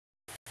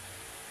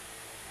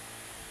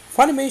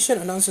Funimation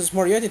announces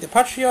Moriarty the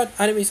Patriot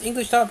anime's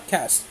English dub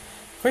cast.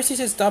 First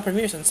season's dub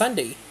premieres on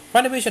Sunday.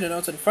 Funimation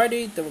announced on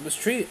Friday there will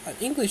be an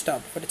English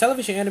dub for the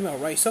television anime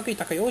of Raisoke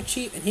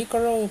Takeuchi and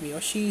Hikaru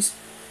Miyoshi's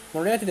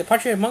Moriarty the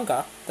Patriot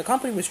manga. The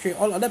company will stream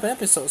all 11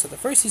 episodes of the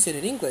first season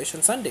in English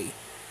on Sunday.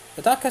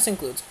 The dub cast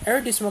includes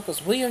Eric Dismuke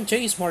as William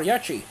J.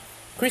 Moriarty,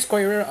 Chris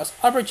Guerrero as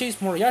Albert J.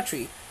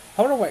 Moriarty,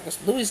 Howard White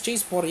as Louis J.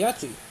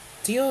 Moriarty,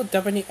 Theo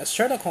Devaney as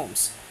Sherlock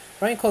Holmes,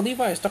 Ryan Cole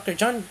Levi as Dr.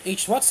 John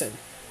H. Watson,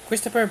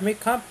 Christopher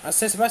McCamp as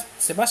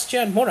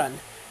Sebastian Moran,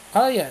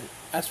 Kalian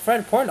as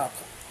Fred Porlock,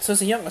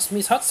 Susie Young as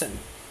Miss Hudson,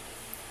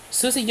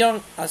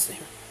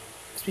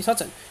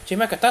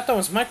 Jamaica Tato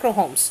as Micro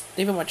Holmes,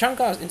 David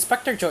Machanga as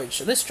Inspector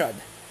George Listrad,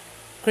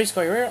 Chris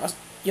Guerrero as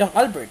Young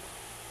Albert,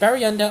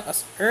 Barry Yanda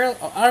as Earl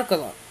of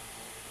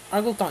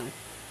Argleton,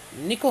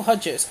 Nico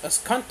Hodges as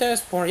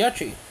Countess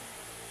Moriarty,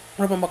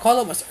 Robin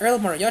McCollum as Earl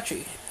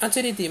Moriarty,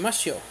 Anthony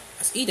DiMaggio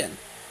as Eden,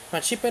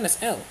 Matt Shippen as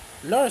Elle,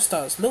 Laura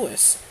Starr as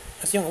Lewis,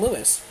 as Young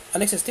Lewis,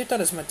 Alexis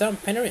Tipton as Madame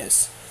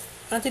Penarius,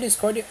 Anthony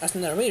Scordia as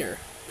narrator,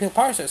 Bill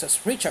Parsons as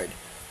Richard,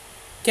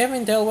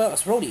 Kevin Delwell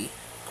as Rhodey,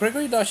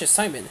 Gregory Dodge as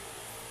Simon,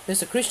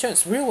 Mr. Christian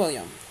as Real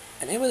William,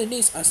 and Emily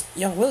Lees as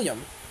Young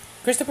William.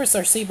 Christopher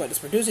Sarceba is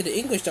producing the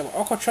English dub of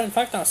Okotron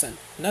 5000.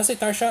 Nancy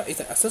Tarsha is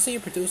the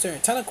associate producer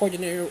and talent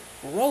coordinator.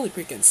 Rolly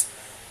Perkins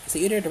is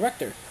the editor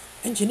director,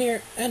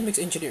 engineer, and mix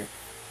engineer.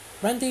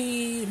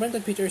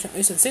 Brandon Peters and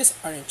Ethan Sis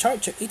are in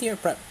charge of ETR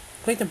prep.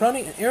 Clayton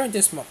Browning and Aaron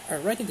Dismuck are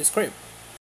writing the script.